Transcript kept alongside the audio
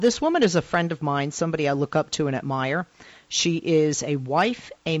This woman is a friend of mine, somebody I look up to and admire. She is a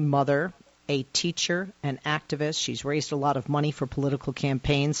wife, a mother, a teacher, an activist. She's raised a lot of money for political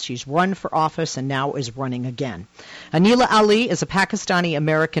campaigns. She's run for office and now is running again. Anila Ali is a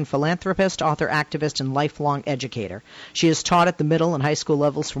Pakistani-American philanthropist, author, activist, and lifelong educator. She has taught at the middle and high school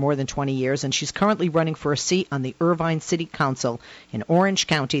levels for more than 20 years, and she's currently running for a seat on the Irvine City Council in Orange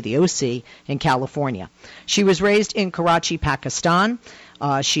County, the OC, in California. She was raised in Karachi, Pakistan.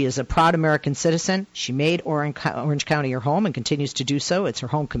 She is a proud American citizen. She made Orange County her home and continues to do so. It's her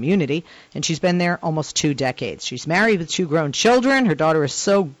home community, and she's been there almost 2 decades. She's married with 2 grown children. Her daughter is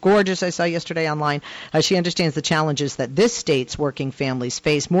so gorgeous, I saw yesterday online. She understands the challenges that this state's working families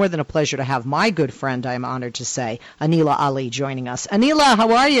face. More than a pleasure to have my good friend, I'm honored to say, Anila Ali, joining us. Anila,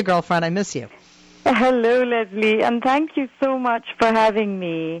 how are you, girlfriend? I miss you. Hello, Leslie, and thank you so much for having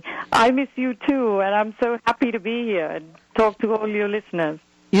me. I miss you too, and I'm so happy to be here and talk to all your listeners.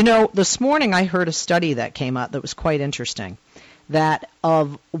 You know, this morning I heard a study that came out that was quite interesting, that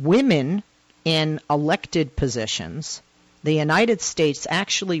of women in elected positions, the United States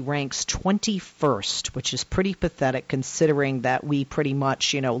actually ranks 21st, which is pretty pathetic considering that we pretty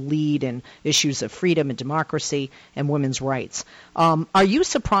much, lead in issues of freedom and democracy and women's rights. Are you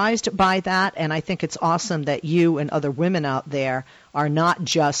surprised by that? And I think it's awesome that you and other women out there are not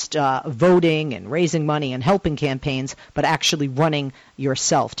just voting and raising money and helping campaigns, but actually running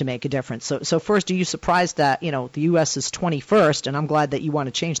yourself to make a difference. So first, are you surprised that, the U.S. is 21st, and I'm glad that you want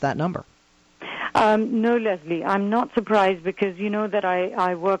to change that number? No, Leslie, I'm not surprised because you know that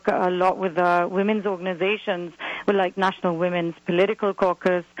I work a lot with women's organizations, like National Women's Political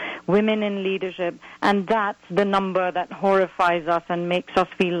Caucus, Women in Leadership, and that's the number that horrifies us and makes us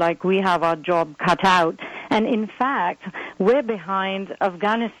feel like we have our job cut out. And in fact, we're behind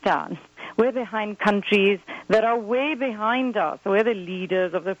Afghanistan. We're behind countries that are way behind us. We're the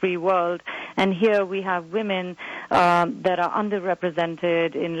leaders of the free world. And here we have women that are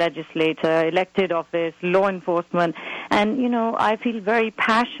underrepresented in legislature, elected office, law enforcement. And, I feel very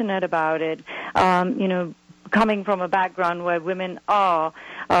passionate about it, coming from a background where women are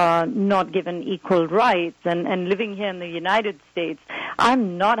not given equal rights and living here in the United States.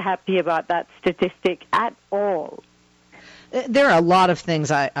 I'm not happy about that statistic at all. There are a lot of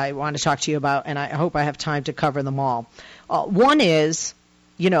things I want to talk to you about, and I hope I have time to cover them all. One is,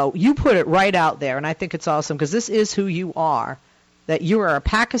 you put it right out there, and I think it's awesome because this is who you are, that you are a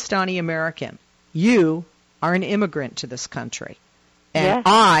Pakistani-American. You are an immigrant to this country. And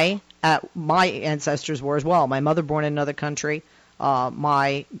yes. My ancestors were as well. My mother born in another country.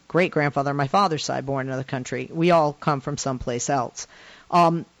 My great-grandfather on my father's side born in another country. We all come from someplace else.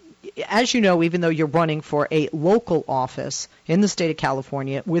 As you know, even though you're running for a local office in the state of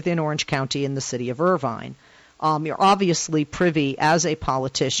California within Orange County in the city of Irvine, you're obviously privy as a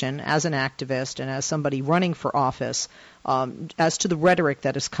politician, as an activist, and as somebody running for office as to the rhetoric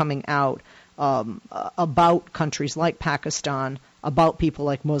that is coming out about countries like Pakistan, about people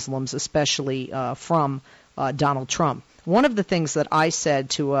like Muslims, especially from Donald Trump. One of the things that I said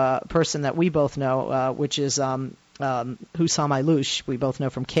to a person that we both know, which is Hussam Ayloush, we both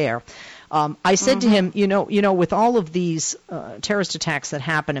know from CARE. I said to him, with all of these terrorist attacks that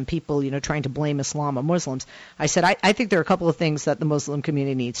happen and people, trying to blame Islam or Muslims, I said, I think there are a couple of things that the Muslim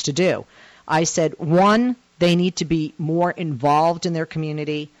community needs to do. I said, 1, they need to be more involved in their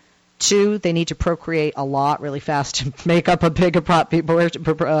community. 2, they need to procreate a lot really fast to make up a bigger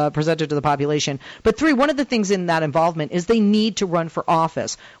percentage of the population. But 3, one of the things in that involvement is they need to run for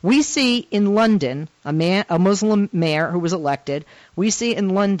office. We see in London a Muslim mayor who was elected. We see in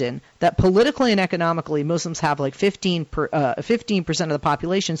London that politically and economically Muslims have like 15% of the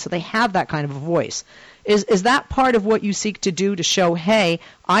population, so they have that kind of a voice. Is that part of what you seek to do to show, hey,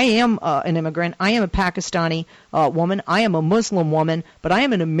 I am an immigrant, I am a Pakistani woman, I am a Muslim woman, but I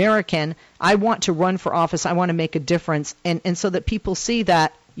am an American, I want to run for office, I want to make a difference, and so that people see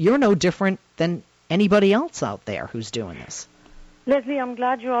that you're no different than anybody else out there who's doing this? Leslie, I'm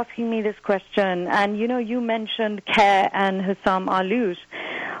glad you're asking me this question. And, you mentioned CARE and Hussam Ayloush.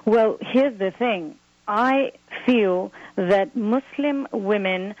 Well, here's the thing. I feel that Muslim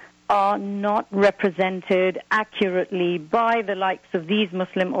women are not represented accurately by the likes of these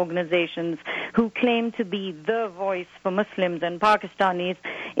Muslim organizations who claim to be the voice for Muslims and Pakistanis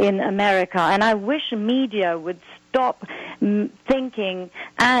in America. And I wish media would stop thinking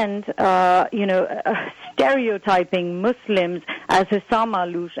and, stereotyping Muslims as Hussam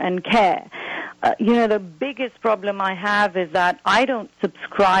Ayloush and CARE. The biggest problem I have is that I don't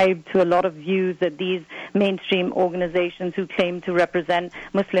subscribe to a lot of views that these mainstream organizations who claim to represent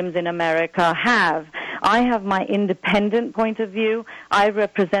Muslims in America have. I have my independent point of view. I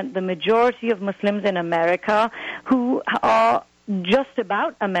represent the majority of Muslims in America who are just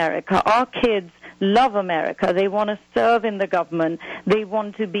about America. Our kids love America. They want to serve in the government. They're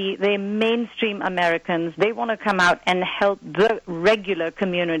mainstream Americans. They want to come out and help the regular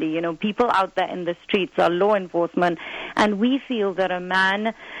community. You know, people out there in the streets are law enforcement, and we feel that a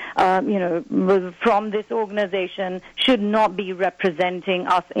man, from this organization should not be representing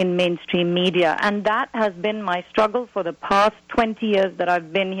us in mainstream media. And that has been my struggle for the past 20 years that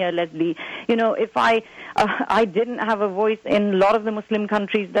I've been here, Leslie. You know, if I didn't have a voice in a lot of the Muslim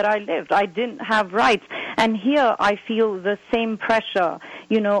countries that I lived. I didn't have rights. And here I feel the same pressure.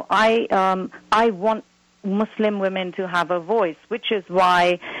 You know, I want Muslim women to have a voice, which is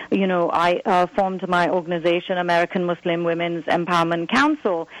why, you know, I formed my organization, American Muslim Women's Empowerment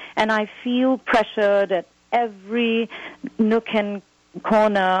Council. And I feel pressured at every nook and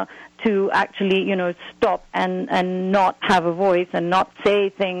corner to actually, you know, stop and not have a voice and not say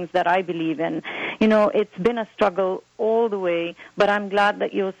things that I believe in. You know, it's been a struggle all the way, but I'm glad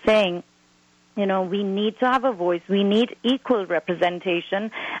that you're saying, you know, we need to have a voice, we need equal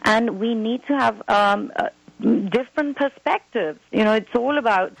representation, and we need to have different perspectives. You know, it's all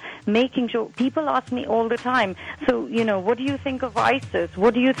about making sure. People ask me all the time, so, you know, what do you think of ISIS?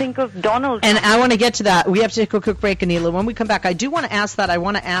 What do you think of Donald Trump? And I want to get to that. We have to take a quick break, Anila. When we come back, I do want to ask that. I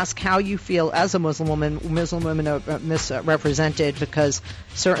want to ask how you feel as a Muslim woman. Muslim women are misrepresented because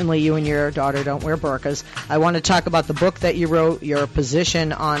certainly you and your daughter don't wear burqas. I want to talk about the book that you wrote, your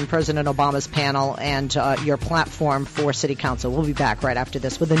position on President Obama's panel, and your platform for City Council. We'll be back right after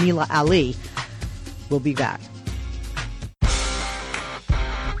this with Anila Ali. We'll be back.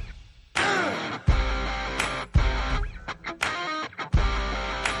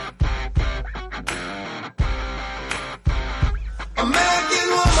 American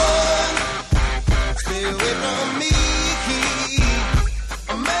woman, stay away from me.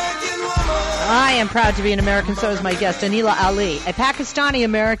 American woman. I am proud to be an American, so is my guest, Anila Ali, a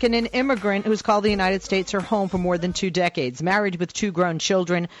Pakistani-American and immigrant who's called the United States her home for more than 2 decades, married with 2 grown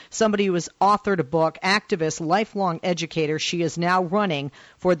children, somebody who has authored a book, activist, lifelong educator. She is now running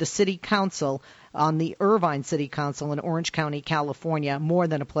for the City Council on the Irvine City Council in Orange County, California. More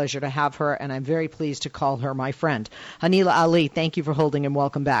than a pleasure to have her, and I'm very pleased to call her my friend. Anila Ali, thank you for holding, and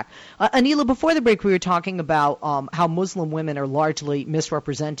welcome back. Anila, before the break, we were talking about how Muslim women are largely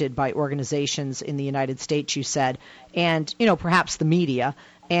misrepresented by organizations in the United States, you said, and, you know, perhaps the media.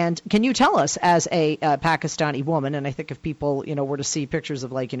 And can you tell us, as a Pakistani woman, and I think if people, you know, were to see pictures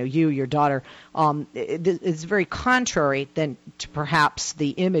of, like, you know, you, your daughter, it's very contrary then to perhaps the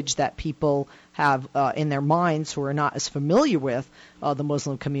image that people have in their minds who are not as familiar with the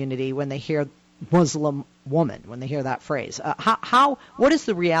Muslim community when they hear Muslim woman, when they hear that phrase. What is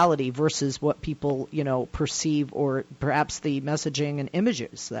the reality versus what people, you know, perceive, or perhaps the messaging and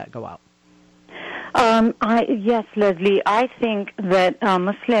images that go out? Yes, Leslie, I think that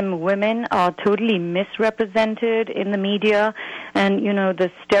Muslim women are totally misrepresented in the media, and, you know,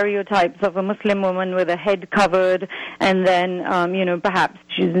 the stereotypes of a Muslim woman with a head covered, and then, you know, perhaps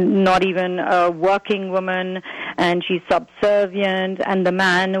she's not even a working woman, and she's subservient, and the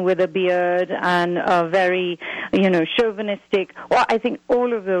man with a beard and a very, you know, chauvinistic. Well, I think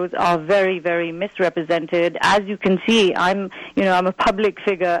all of those are very, very misrepresented. As you can see, I'm a public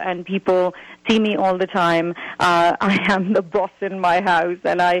figure, and people see me all the time. I am the boss in my house,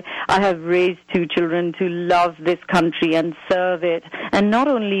 and I have raised 2 children to love this country and serve it. And not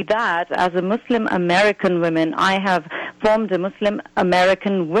only that, as a Muslim American woman, I have formed a Muslim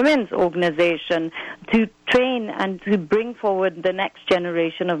American women's organization to train and to bring forward the next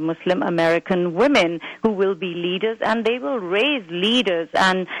generation of Muslim American women who will be leaders, and they will raise leaders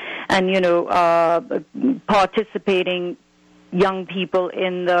and participating young people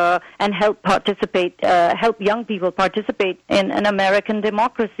help young people participate in an American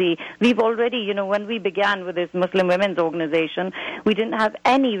democracy. We've already, you know, when we began with this Muslim women's organization, we didn't have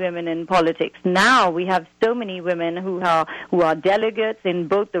any women in politics. Now we have so many women who are delegates in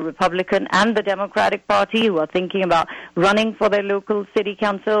both the Republican and the Democratic Party, who are thinking about running for their local city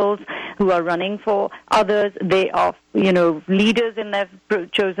councils, who are running for others. They are, you know, leaders in their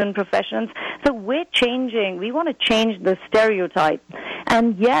chosen professions. So we're changing. We want to change the stereotype.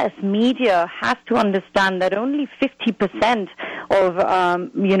 And yes, media has to understand that only 50% of,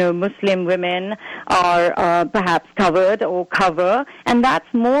 Muslim women are perhaps covered or cover, and that's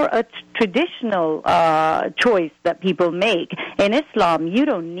more a traditional choice that people make. In Islam, you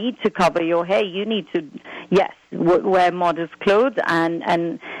don't need to cover your hair. You need to, yes, wear modest clothes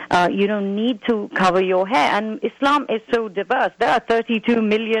and You don't need to cover your hair. And Islam is so diverse. There are 32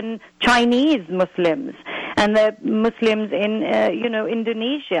 million Chinese Muslims. And there are Muslims in,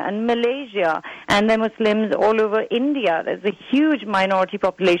 Indonesia and Malaysia. And there are Muslims all over India. There's a huge minority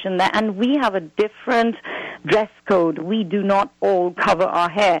population there. And we have a different dress code. We do not all cover our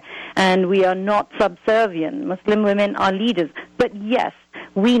hair. And we are not subservient. Muslim women are leaders. But yes,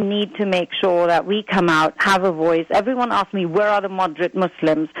 we need to make sure that we come out, have a voice. Everyone asks me, where are the moderate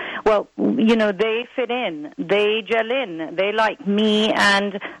Muslims? Well, they fit in. They gel in. They like me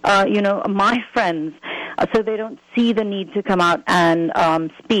and, my friends. So they don't see the need to come out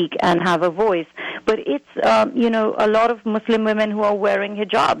and speak and have a voice. But it's, a lot of Muslim women who are wearing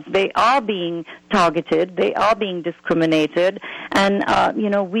hijabs. They are being targeted. They are being discriminated. And,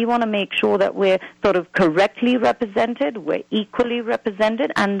 we want to make sure that we're sort of correctly represented, we're equally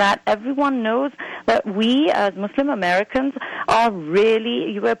represented, and that everyone knows that we as Muslim Americans are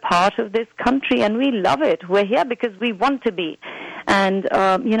really, we're part of this country and we love it. We're here because we want to be. And,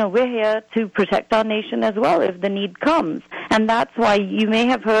 we're here to protect our nation as well if the need comes. And that's why you may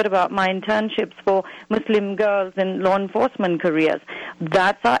have heard about my internships for Muslim girls in law enforcement careers.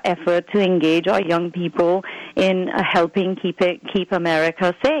 That's our effort to engage our young people in helping keep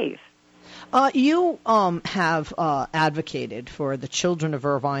America safe. You have advocated for the children of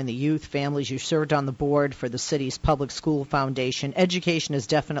Irvine, the youth, families. You served on the board for the city's public school foundation. Education is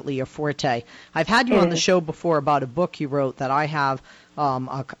definitely a forte. I've had you on the show before about a book you wrote that I have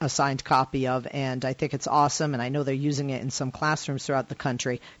a signed copy of, and I think it's awesome, and I know they're using it in some classrooms throughout the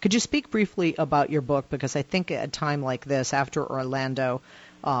country. Could you speak briefly about your book? Because I think at a time like this, after Orlando,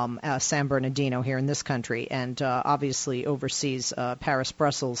 San Bernardino here in this country, and obviously overseas, Paris,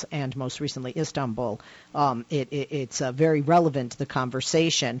 Brussels, and most recently Istanbul. It's very relevant to the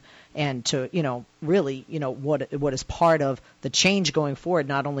conversation and to, really, what is part of the change going forward,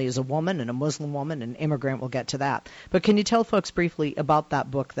 not only as a woman and a Muslim woman, an immigrant, we'll get to that. But can you tell folks briefly about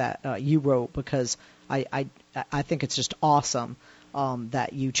that book that you wrote? Because I think it's just awesome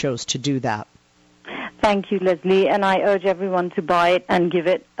that you chose to do that. Thank you, Leslie, and I urge everyone to buy it and give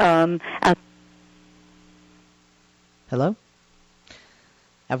it. Hello?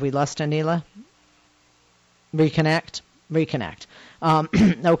 Have we lost Anila? Reconnect.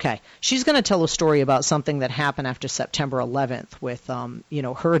 Okay. She's going to tell a story about something that happened after September 11th with,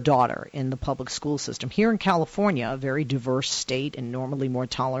 her daughter in the public school system. Here in California, a very diverse state and normally more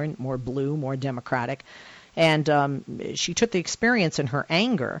tolerant, more blue, more democratic. And she took the experience in her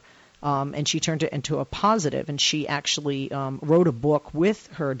anger and she turned it into a positive, and she actually wrote a book with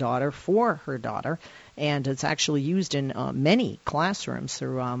her daughter, for her daughter, and it's actually used in many classrooms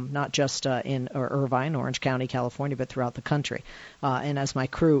through not just in Irvine, Orange County, California, but throughout the country. And as my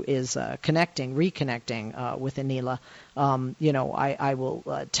crew is reconnecting with Anila, I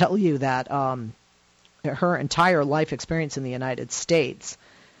will tell you that her entire life experience in the United States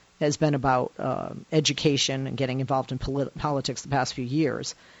has been about education and getting involved in politics the past few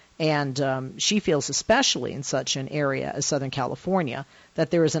years. And she feels, especially in such an area as Southern California, that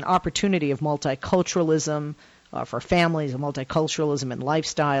there is an opportunity of multiculturalism for families, of multiculturalism in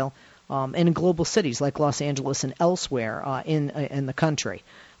lifestyle, and in global cities like Los Angeles and elsewhere in the country.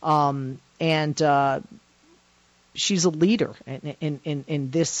 She's a leader in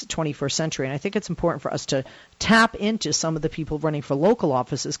this 21st century, and I think it's important for us to tap into some of the people running for local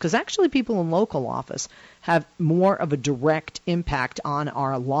offices, because actually people in local office have more of a direct impact on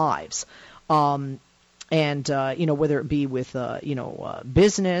our lives. Whether it be with,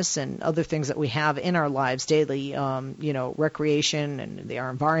 business and other things that we have in our lives daily, recreation and our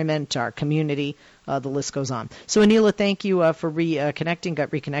environment, our community, the list goes on. So, Anila, thank you for reconnecting,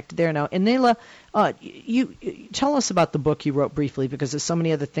 got reconnected there. Now, Anila, you tell us about the book you wrote briefly, because there's so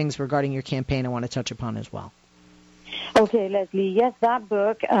many other things regarding your campaign I want to touch upon as well. Okay, Leslie. Yes, that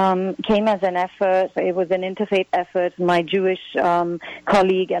book came as an effort. It was an interfaith effort. My Jewish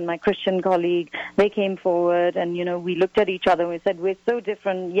colleague and my Christian colleague, they came forward, and, we looked at each other and we said, we're so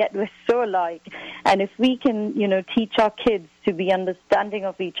different, yet we're so alike. And if we can, teach our kids to be understanding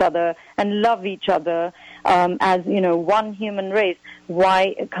of each other and love each other as, one human race,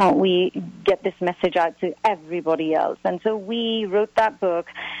 why can't we get this message out to everybody else? And so we wrote that book,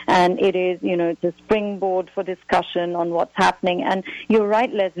 and it is, it's a springboard for discussion on what's happening. And you're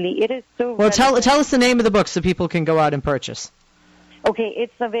right, Leslie, it is so... Well, tell us the name of the book so people can go out and purchase. Okay,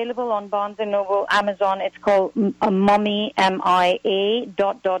 it's available on Barnes & Noble, Amazon. It's called Mommy, M-I-A, ...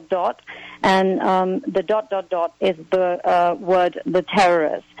 And the ... is the word, the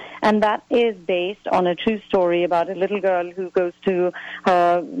terrorist. and that is based on a true story about a little girl who goes to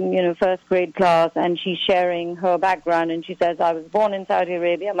her, first grade class, and she's sharing her background, and she says, I was born in Saudi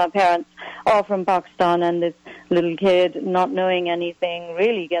Arabia, my parents are from Pakistan, and this little kid, not knowing anything,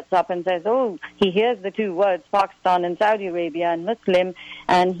 really gets up and says, he hears the two words, Pakistan and Saudi Arabia and Muslim,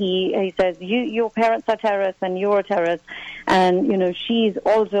 and he says, your parents are terrorists and you're a terrorist. And, she's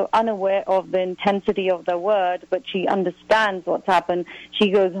also unaware of the intensity of the word, but she understands what's happened. She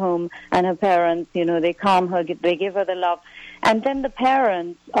goes home, and her parents, they calm her, they give her the love. And then the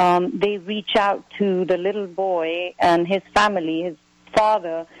parents, they reach out to the little boy and his family, his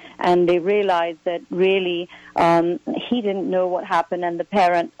father, and they realize that really he didn't know what happened, and the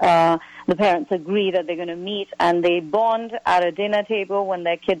parents agree that they're going to meet, and they bond at a dinner table when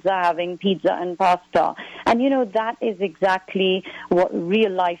their kids are having pizza and pasta. And that is exactly what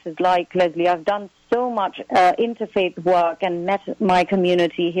real life is like, Leslie. I've done so much interfaith work and met my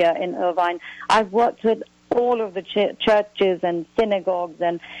community here in Irvine. I've worked with all of the churches and synagogues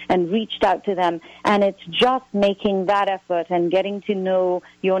and reached out to them. And it's just making that effort and getting to know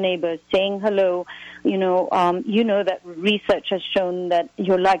your neighbors, saying hello. That research has shown that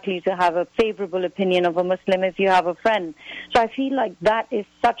you're likely to have a favorable opinion of a Muslim if you have a friend. So I feel like that is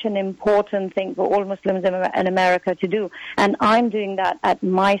such an important thing for all Muslims in America to do. And I'm doing that at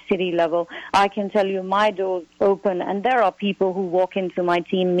my city level. I can tell you my door's open, and there are people who walk into my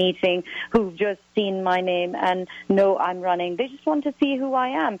team meeting who've just seen my name and know I'm running. They just want to see who I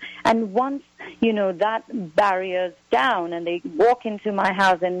am. And once that barrier's down and they walk into my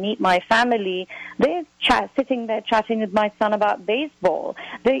house and meet my family, they're sitting there chatting with my son about baseball.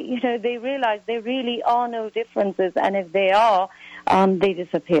 They realize there really are no differences, and if they are, they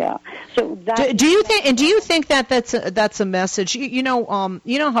disappear. So do you think that that's a message?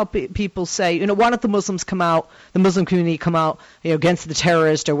 How people say, why don't the Muslims come out, the Muslim community come out, against the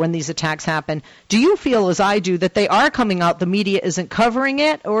terrorist or when these attacks happen? Do you feel, as I do, that they are coming out, the media isn't covering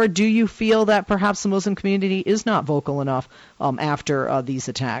it, or do you feel that perhaps the Muslim community is not vocal enough after these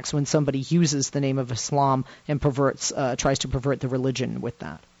attacks when somebody uses the name of Islam and tries to pervert the religion with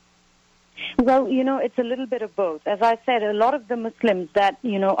that? Well, it's a little bit of both. As I said, a lot of the Muslims that,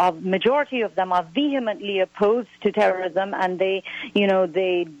 a majority of them are vehemently opposed to terrorism, and they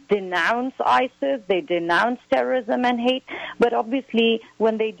denounce ISIS, they denounce terrorism and but obviously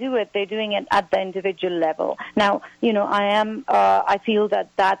when they do it, they're doing it at the individual level. Now, I feel that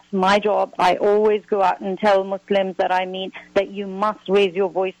that's my job. I always go out and tell Muslims that I meet that you must raise your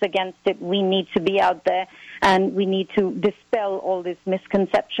voice against it. We need to be out there, and we need to dispel all this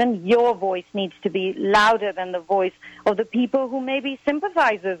misconception. Your voice needs to be louder than the voice of the people who may be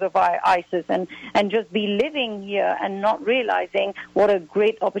sympathizers of ISIS and just be living here and not realizing what a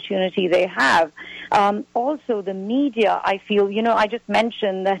great opportunity they have. Also, the media, I feel, I just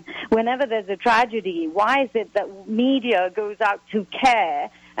mentioned that whenever there's a tragedy, why is it that media goes out to care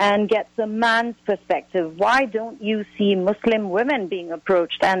and gets a man's perspective? Why don't you see Muslim women being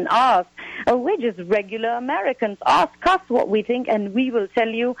approached and asked, we're just regular Americans, ask us what we think, and we will tell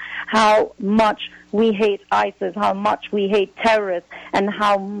you how much we hate ISIS, how much we hate terrorists, and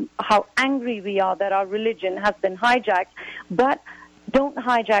how angry we are that our religion has been hijacked. But don't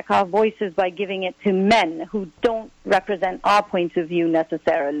hijack our voices by giving it to men who don't represent our point of view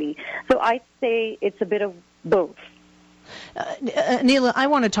necessarily. So I say it's a bit of both. Anila, I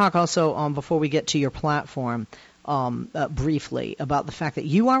want to talk also, before we get to your platform, briefly about the fact that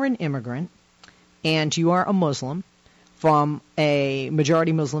you are an immigrant and you are a Muslim from a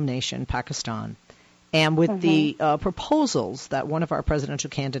majority Muslim nation, Pakistan. And with the proposals that one of our presidential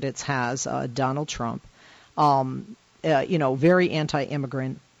candidates has, Donald Trump, very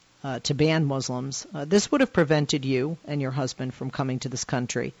anti-immigrant, to ban Muslims, this would have prevented you and your husband from coming to this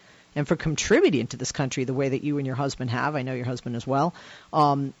country and for contributing to this country the way that you and your husband have. I know your husband as well.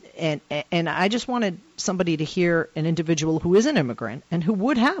 And I just wanted somebody to hear an individual who is an immigrant and who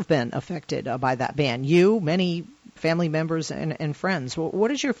would have been affected by that ban. You, many family members and friends.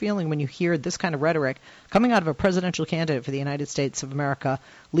 What is your feeling when you hear this kind of rhetoric coming out of a presidential candidate for the United States of America,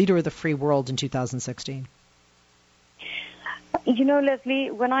 leader of the free world in 2016? Leslie,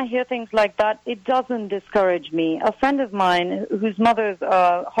 when I hear things like that, it doesn't discourage me. A friend of mine whose mother's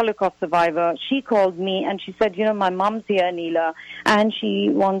a Holocaust survivor, she called me and she said, my mom's here, Anila, and she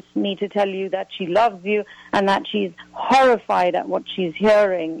wants me to tell you that she loves you and that she's horrified at what she's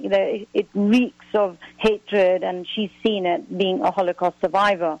hearing. It reeks of hatred, and she's seen it being a Holocaust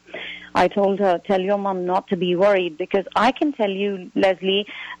survivor. I told her, tell your mom not to be worried, because I can tell you, Leslie,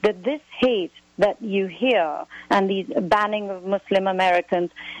 that this hate that you hear and these banning of Muslim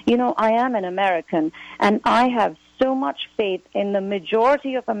Americans, I am an American, and I have so much faith in the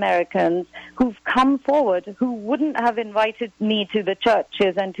majority of Americans who've come forward, who wouldn't have invited me to the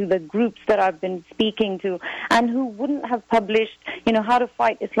churches and to the groups that I've been speaking to, and who wouldn't have published, how to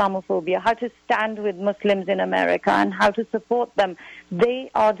fight Islamophobia, how to stand with Muslims in America, and how to support them.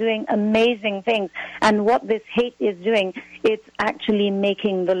 They are doing amazing things. And what this hate is doing, it's actually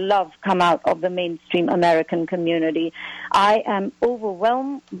making the love come out of the mainstream American community. I am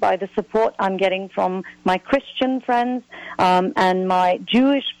overwhelmed by the support I'm getting from my Christian friends and my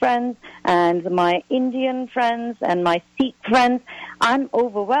Jewish friends and my Indian friends and my Sikh friends. I'm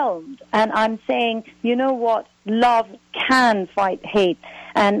overwhelmed. And I'm saying, you know what? Love can fight hate.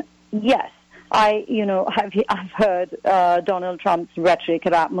 And yes, I've heard Donald Trump's rhetoric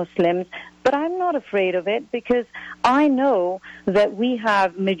about Muslims, but I'm not afraid of it because I know that we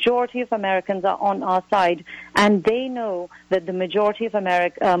have majority of Americans are on our side, and they know that the majority of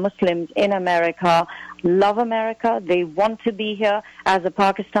Muslims in America love America. They want to be here. As a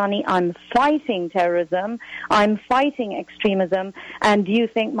Pakistani, I'm fighting terrorism. I'm fighting extremism. And do you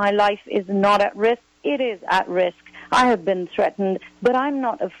think my life is not at risk? It is at risk. I have been threatened, but I'm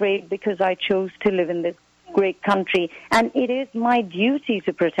not afraid because I chose to live in this great country, and it is my duty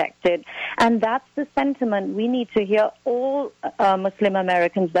to protect it. And that's the sentiment we need to hear, all Muslim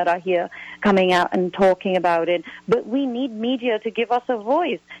Americans that are here coming out and talking about it. But we need media to give us a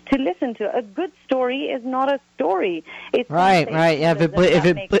voice, to listen to. A good story is not a story. It's right. Yeah,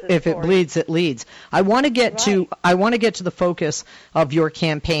 if it bleeds, it leads. I want to get to the focus of your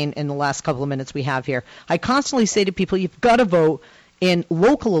campaign in the last couple of minutes we have here. I constantly say to people, you've got to vote in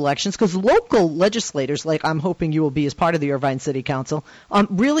local elections, because local legislators, like I'm hoping you will be as part of the Irvine City Council,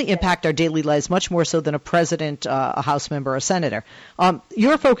 really impact our daily lives much more so than a president, a House member, a senator.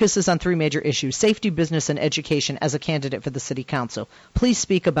 Your focus is on three major issues: safety, business, and education as a candidate for the City Council. Please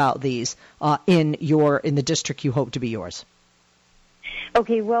speak about these in the district you hope to be yours.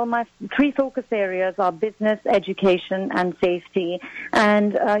 Okay, well, my three focus areas are business, education, and safety.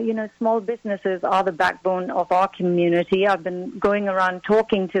 And, small businesses are the backbone of our community. I've been going around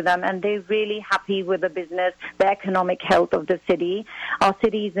talking to them, and they're really happy with the business, the economic health of the city. Our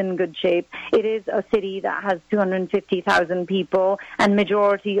city is in good shape. It is a city that has 250,000 people, and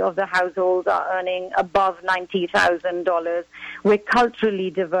majority of the households are earning above $90,000. We're culturally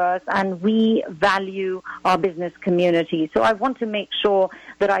diverse, and we value our business community. So I want to make sure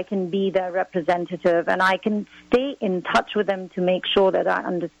that I can be their representative, and I can stay in touch with them to make sure that I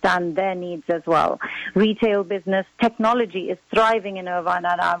understand their needs as well. Retail business, technology is thriving in Irvine,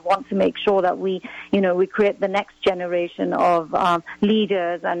 and I want to make sure that we create the next generation of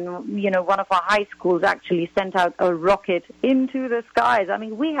leaders. And, one of our high schools actually sent out a rocket into the skies. I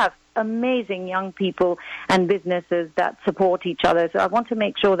mean, we have amazing young people and businesses that support each other. So I want to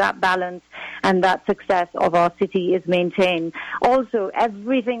make sure that balance and that success of our city is maintained. Also,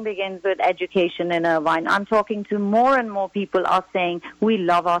 everything begins with education in Irvine. I'm talking to more and more people are saying we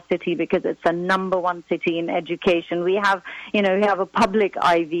love our city because it's the number one city in education. We have a public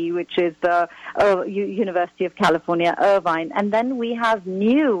Ivy, which is the University of California, Irvine. And then we have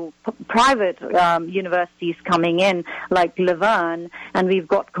new private universities coming in, like Laverne, and we've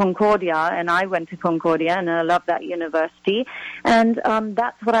got Concordia, and I went to Concordia, and I love that university. And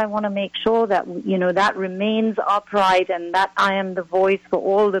that's what I want to make sure that, that remains our pride, and that I am the voice for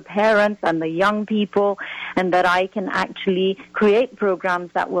all the parents and the young people, and that I can actually create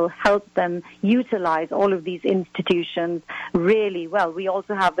programs that will help them utilize all of these institutions really well. We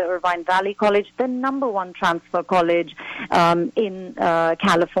also have the Irvine Valley College, the number one transfer college in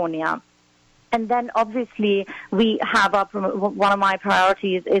California. And then, obviously, we have one of my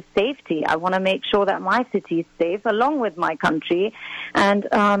priorities is safety. I want to make sure that my city is safe, along with my country, and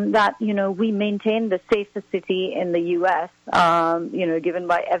that, we maintain the safest city in the U.S., given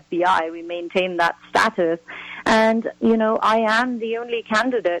by FBI. We maintain that status. And, I am the only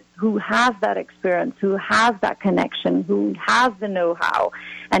candidate who has that experience, who has that connection, who has the know-how,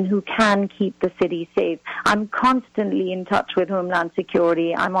 and who can keep the city safe. I'm constantly in touch with Homeland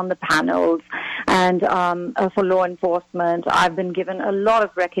Security. I'm on the panels and for law enforcement. I've been given a lot of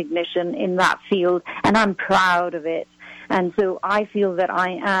recognition in that field, and I'm proud of it. And so I feel that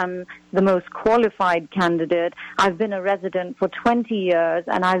I am the most qualified candidate. I've been a resident for 20 years,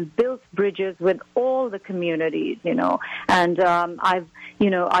 and I've built bridges with all the communities, and I've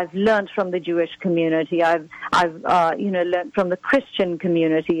learned from the Jewish community. I've learned from the Christian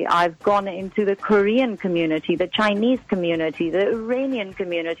community. I've gone into the Korean community, the Chinese community, the Iranian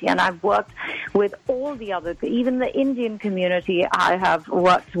community, and I've worked with all the other, even the Indian community. I have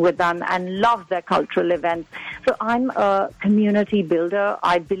worked with them and loved their cultural events. So I'm a community builder.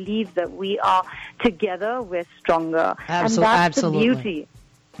 I believe that we are together, we're stronger. And that's absolutely. the beauty.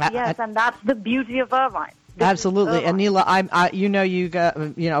 Yes, and that's the beauty of Irvine. Absolutely. Anila,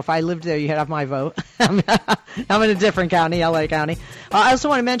 if I lived there, you'd have my vote. I'm in a different county, LA County. I also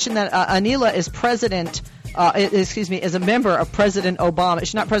want to mention that Anila is is a member of President Obama.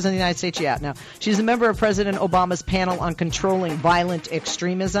 She's not president of the United States yet, no. She's a member of President Obama's panel on controlling violent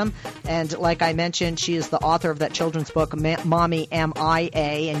extremism. And like I mentioned, she is the author of that children's book, Mommy Am I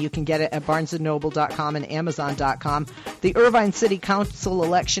A, and you can get it at barnesandnoble.com and amazon.com. The Irvine City Council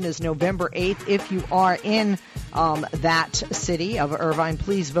election is November 8th. If you are in that city of Irvine,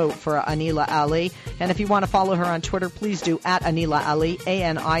 please vote for Anila Ali. And if you want to follow her on Twitter, please do at Anila Ali,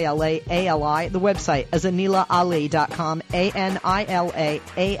 ANILAALI. The website is AnilaAli.com, ANILAALI.com.